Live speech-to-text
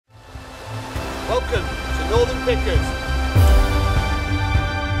Welcome to Northern Pickers.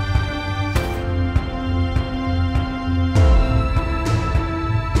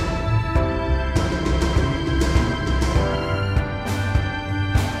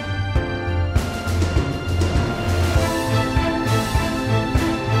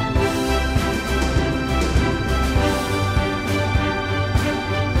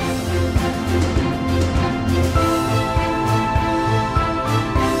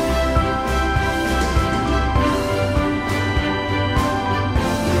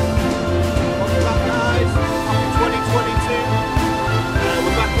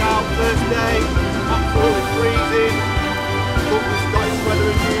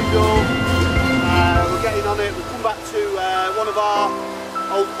 We've come back to one of our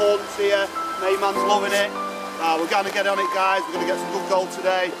old haunts here. Mayman's loving it. We're going to get on it, guys. We're going to get some good gold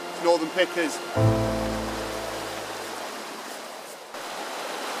today. It's Northern Pickers.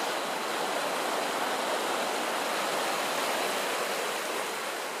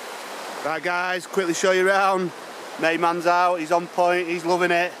 Right, guys, quickly show you around. Mayman's out. He's on point. He's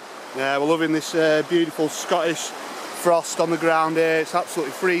loving it. Yeah, we're loving this beautiful Scottish frost on the ground here. It's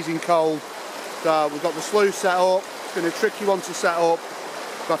absolutely freezing cold. So we've got the sluice set up. It's been a tricky one to set up.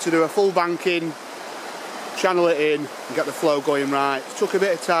 Got to do a full banking, channel it in and get the flow going right. It took a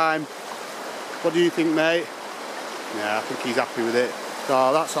bit of time. What do you think, mate? Yeah, I think he's happy with it.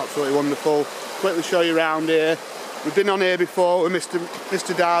 So that's absolutely wonderful. Quickly show you around here. We've been on here before with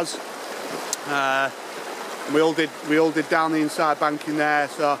Mr. Daz. We all did down the inside banking there.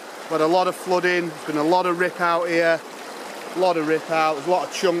 So we had a lot of flooding. There's been a lot of rip out here. A lot of rip out. There's a lot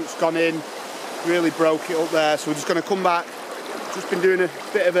of chunks gone in. Really broke it up there, so we're just going to come back. Just been doing a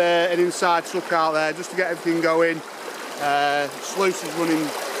bit of an inside suck out there just to get everything going. Sluice is running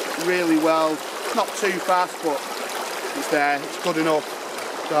really well, not too fast, but it's there, it's good enough.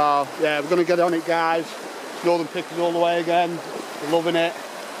 So yeah, we're going to get on it, guys. Northern Pickers all the way again. We're loving it.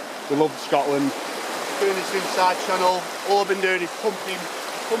 We love Scotland. Doing this inside channel. All I've been doing is pumping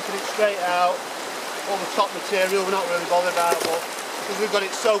it straight out. All the top material we're not really bothered about, but because we've got it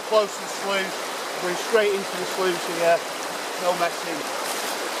so close to the sluice, going straight into the sluice here, no messing.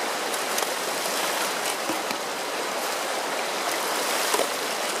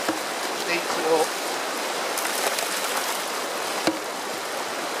 Just eats it up.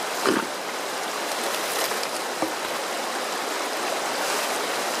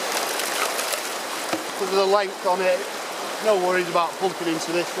 Because of the length on it, no worries about pumping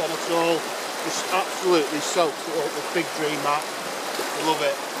into this one at all. Just absolutely soaks it up with big dream mat. We love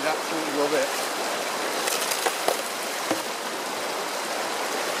it, we absolutely love it.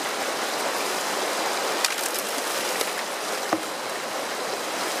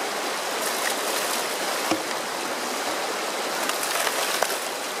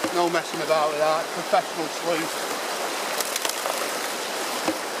 No messing about with that, professional sluice.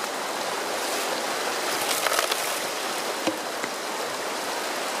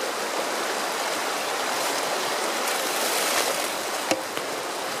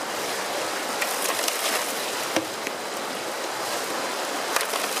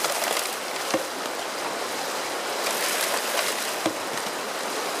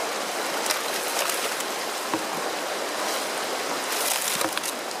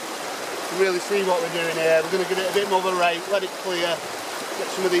 Really see what we're doing here. We're going to give it a bit more of a rake, let it clear, get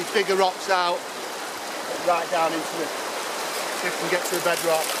some of these bigger rocks out, get right down into the, see if we can get to the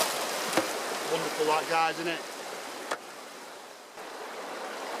bedrock. Wonderful that, guys, isn't it?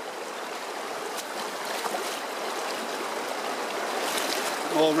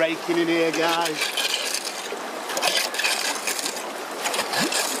 More raking in here, guys.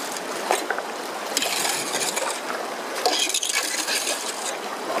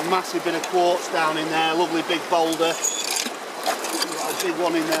 Massive bit of quartz down in there, lovely big boulder. We've got a big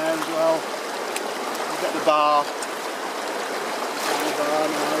one in there as well. We'll get the bar.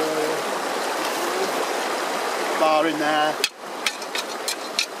 Bar in there.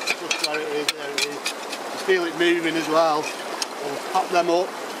 Just where it is, there it is. You feel it moving as well. We'll pop them up.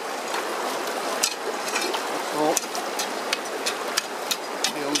 Up.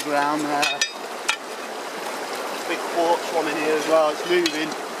 Feel the ground there. Big quartz one in here as well, it's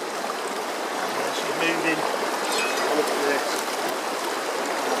moving. Moving. Look at this.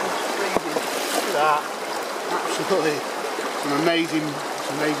 Look at that. Absolutely some amazing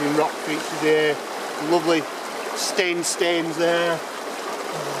rock features here. Some lovely stains there.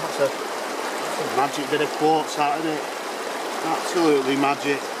 Oh, that's a magic bit of quartz out, isn't it? Absolutely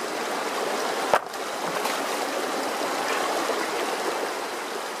magic.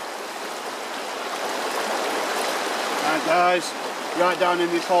 Right, guys. right down in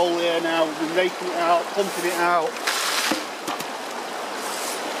this hole here now. We've been raking it out, pumping it out.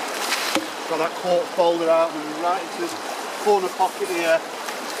 Got that quartz boulder out and right into this corner pocket here.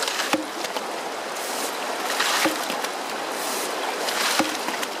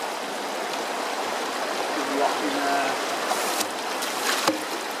 There's a rock in there.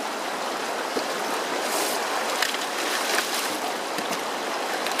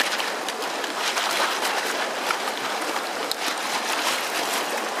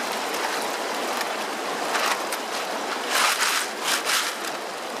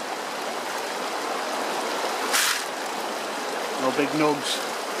 No big nugs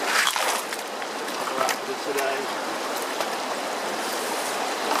for today.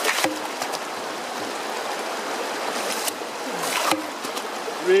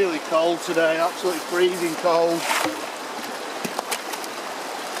 Really cold today, absolutely freezing cold.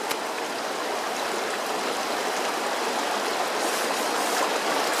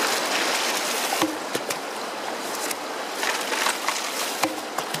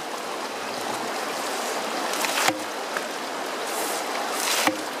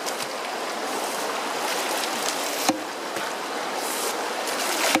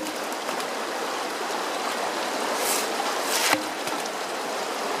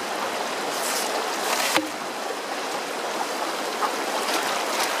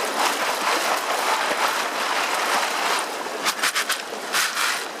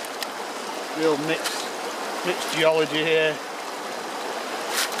 Real mixed geology here.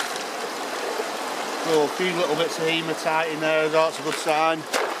 Oh, a few little bits of hematite in there, that's a good sign.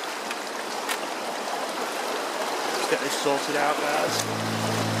 Let's get this sorted out, guys.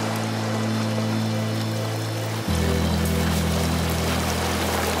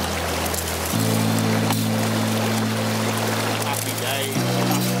 Happy days.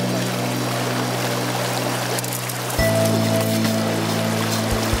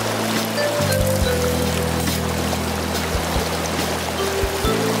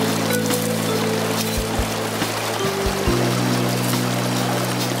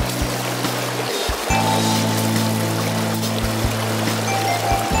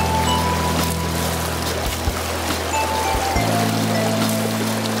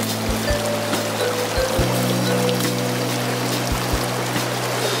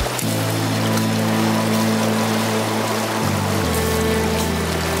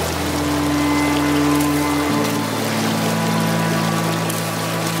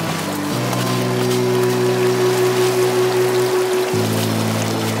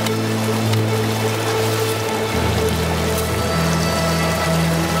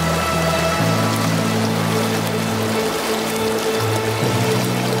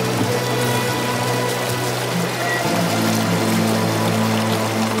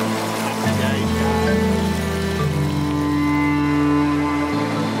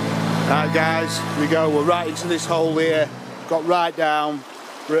 Right guys, here we go, we're right into this hole here, got right down,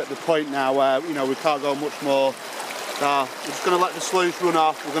 we're at the point now where, you know, we can't go much more. So we're just going to let the sluice run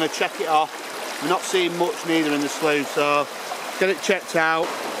off, we're going to check it off. We're not seeing much neither in the sluice, so get it checked out.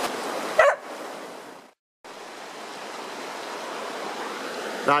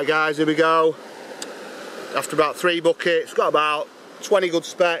 Right guys, here we go. After about 3 buckets, got about 20 good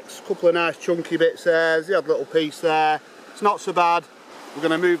specks, a couple of nice chunky bits there, the odd little piece there. It's not so bad. We're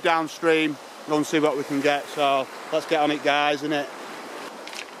going to move downstream, go and see what we can get, so let's get on it guys, innit?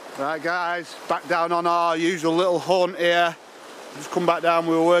 Right guys, back down on our usual little hunt here. Just come back down,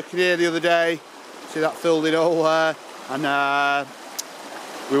 we were working here the other day, see that filled in hole there, and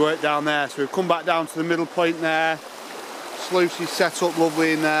we worked down there, so we've come back down to the middle point there. Sluice is set up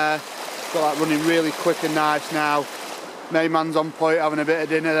lovely in there, got that running really quick and nice now. Main man's on point having a bit of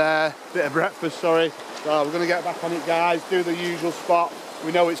dinner there, bit of breakfast, sorry. So we're going to get back on it guys, do the usual spot.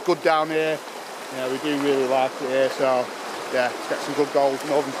 We know it's good down here. Yeah, we do really like it here, so yeah, let's get some good goals,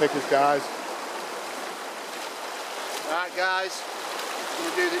 northern pickers guys. Right guys,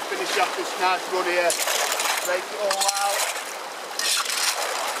 we're going to finish off this nice run here, break it all out.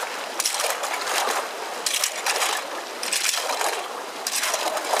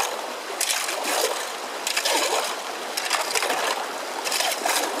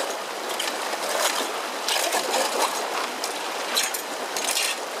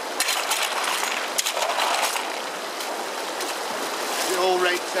 All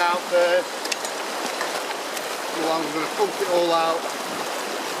rakes out first. We're going to pump it all out.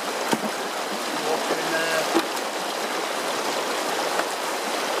 Walk it in there.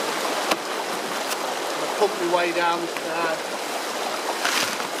 I'm going to pump my way down this side.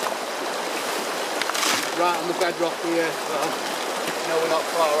 Right on the bedrock here, so you know we're not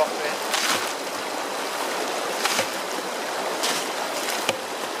far off it.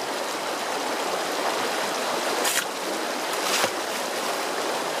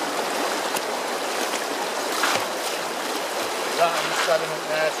 sediment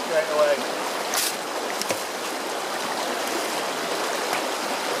there straight away.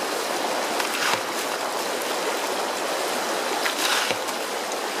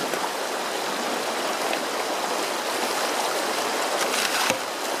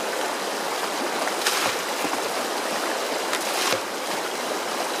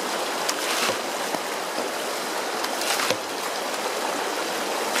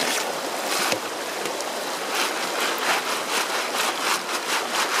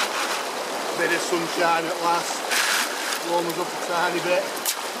 Bit of sunshine at last, warm us up a tiny bit.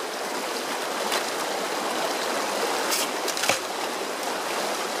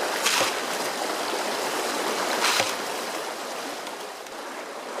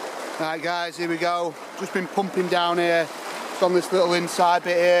 Right guys, here we go. Just been pumping down here. It's on this little inside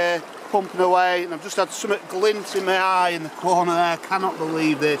bit here, pumping away, and I've just had something glint in my eye in the corner there. I cannot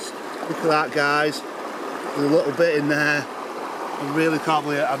believe this. Look at that guys. There's a little bit in there. I really can't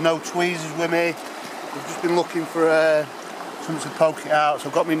believe it. I've no tweezers with me. I've just been looking for something to poke it out, so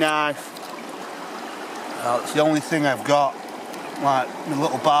I've got my knife. It's the only thing I've got, like my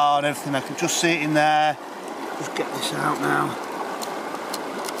little bar and everything. I can just see it in there. Just get this out now.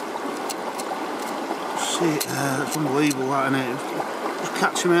 Just see it there. That's unbelievable, that, isn't it? Just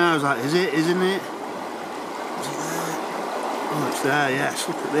catching my eye. I was like, is it? Isn't it? Is it there? Oh, it's there. Yes.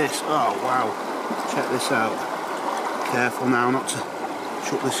 Look at this. Oh wow. Check this out. Careful now not to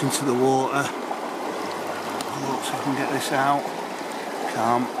chuck this into the water. Look, so I can get this out.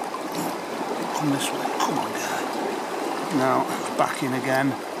 Can't. Come this way. Come on, guy. Now, it's back in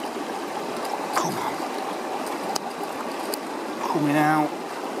again. Come on. Coming out.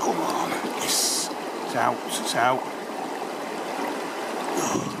 Come on. Yes. It's out. It's out.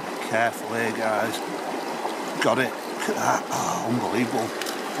 Oh, careful here, guys. Got it. Look at that. Oh, unbelievable.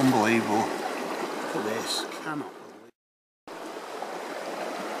 Unbelievable. Look at this. Cannot.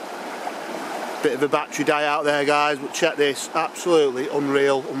 Bit of a battery die out there guys, but check this, absolutely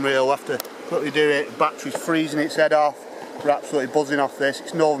unreal, unreal. We'll have to quickly do it. The battery's freezing its head off. We're absolutely buzzing off this.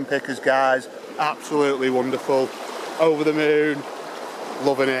 It's Northern Pickers guys, absolutely wonderful. Over the moon,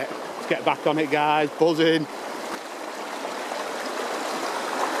 loving it. Let's get back on it guys, buzzing.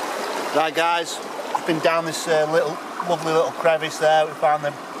 Right guys, I've been down this lovely little crevice there. We found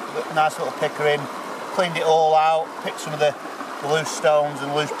the nice little picker in, cleaned it all out, picked some of the loose stones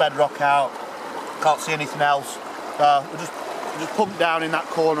and loose bedrock out. Can't see anything else, so we'll just pump down in that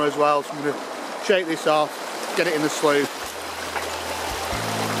corner as well. So I'm going to shake this off, get it in the sluice.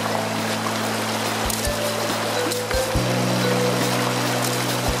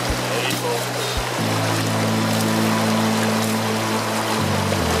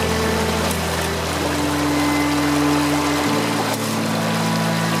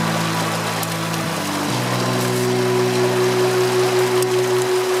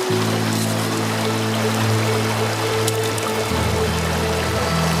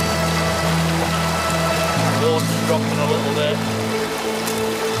 Dropping a little bit.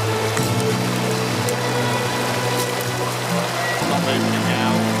 Not moving it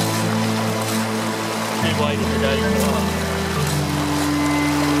now. Too wide in the day.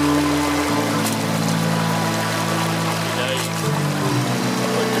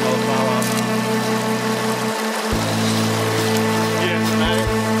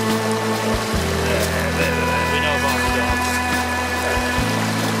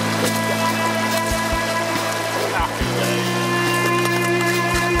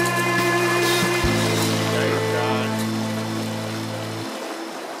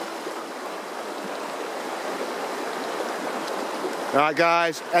 Right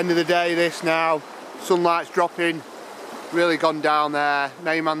guys, end of the day this now, sunlight's dropping, really gone down there,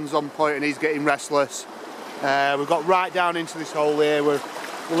 Neyman's on point and he's getting restless. We've got right down into this hole here, we're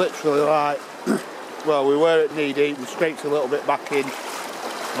literally like, well we were at knee deep, we scraped a little bit back in,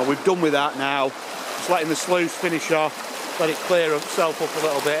 well we've done with that now, just letting the sluice finish off, let it clear itself up a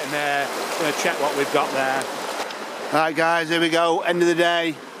little bit and going to check what we've got there. Right guys, here we go, end of the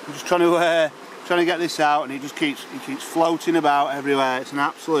day, we're just trying to get this out and it keeps floating about everywhere. It's an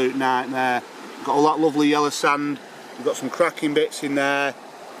absolute nightmare. We've got all that lovely yellow sand, we've got some cracking bits in there.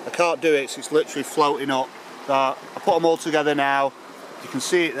 I can't do it, so it's literally floating up. So I put them all together now. You can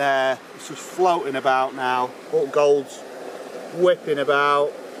see it there, it's just floating about now. All gold's whipping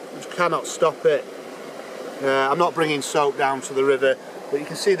about, just cannot stop it. I'm not bringing soap down to the river, but you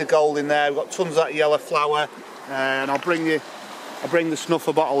can see the gold in there. We've got tons of that yellow flour, and I'll bring the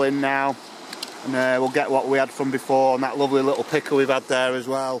snuffer bottle in now. And we'll get what we had from before and that lovely little pickle we've had there as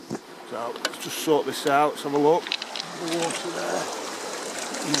well. So let's just sort this out, let's have a look. The water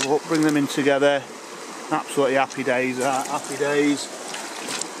there. Look, bring them in together. Absolutely happy days, happy days.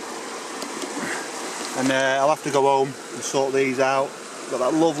 and I'll have to go home and sort these out. Got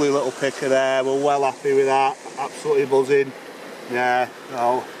that lovely little picker there, we're well happy with that, absolutely buzzing. Yeah,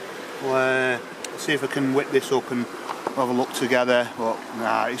 so we'll see if I can whip this up and have a look together, but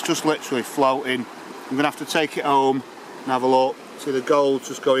nah, it's just literally floating. I'm gonna have to take it home and have a look. See the gold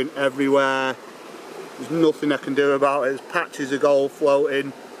just going everywhere. There's nothing I can do about it. There's patches of gold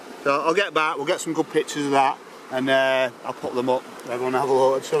floating. So I'll get back, we'll get some good pictures of that, and I'll put them up. Everyone have a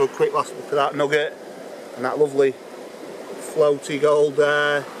look. Just have a quick last look at that nugget and that lovely floaty gold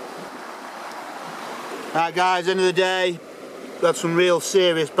there. Right guys, end of the day, we had some real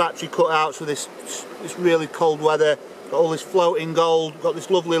serious battery cutouts with this really cold weather. Got all this floating gold, got this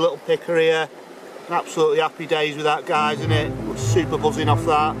lovely little picker here. Absolutely happy days with that, guys, isn't it? We're super buzzing off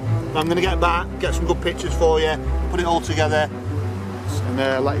that. I'm going to get back, get some good pictures for you, put it all together,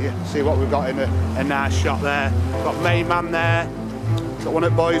 and let you see what we've got in a nice shot there. Got main man there, got one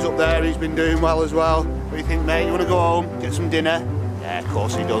of the boys up there, he's been doing well as well. What do you think, mate? You want to go home, get some dinner? Yeah, of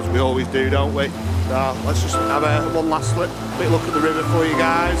course he does, we always do, don't we? So let's just have one last quick look at the river for you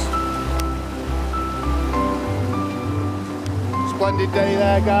guys. Splendid day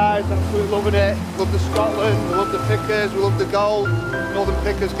there, guys, absolutely loving it. Love the Scotland, we love the pickers, we love the gold, northern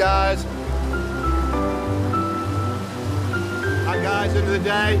pickers, guys. Right guys, end of the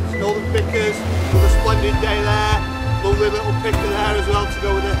day, it's northern pickers, another splendid day there. Lovely little picker there as well to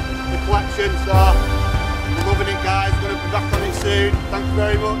go with the collection, so we're loving it, guys. We're going to be back on it soon. Thank you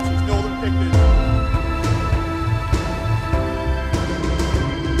very much, it's northern pickers.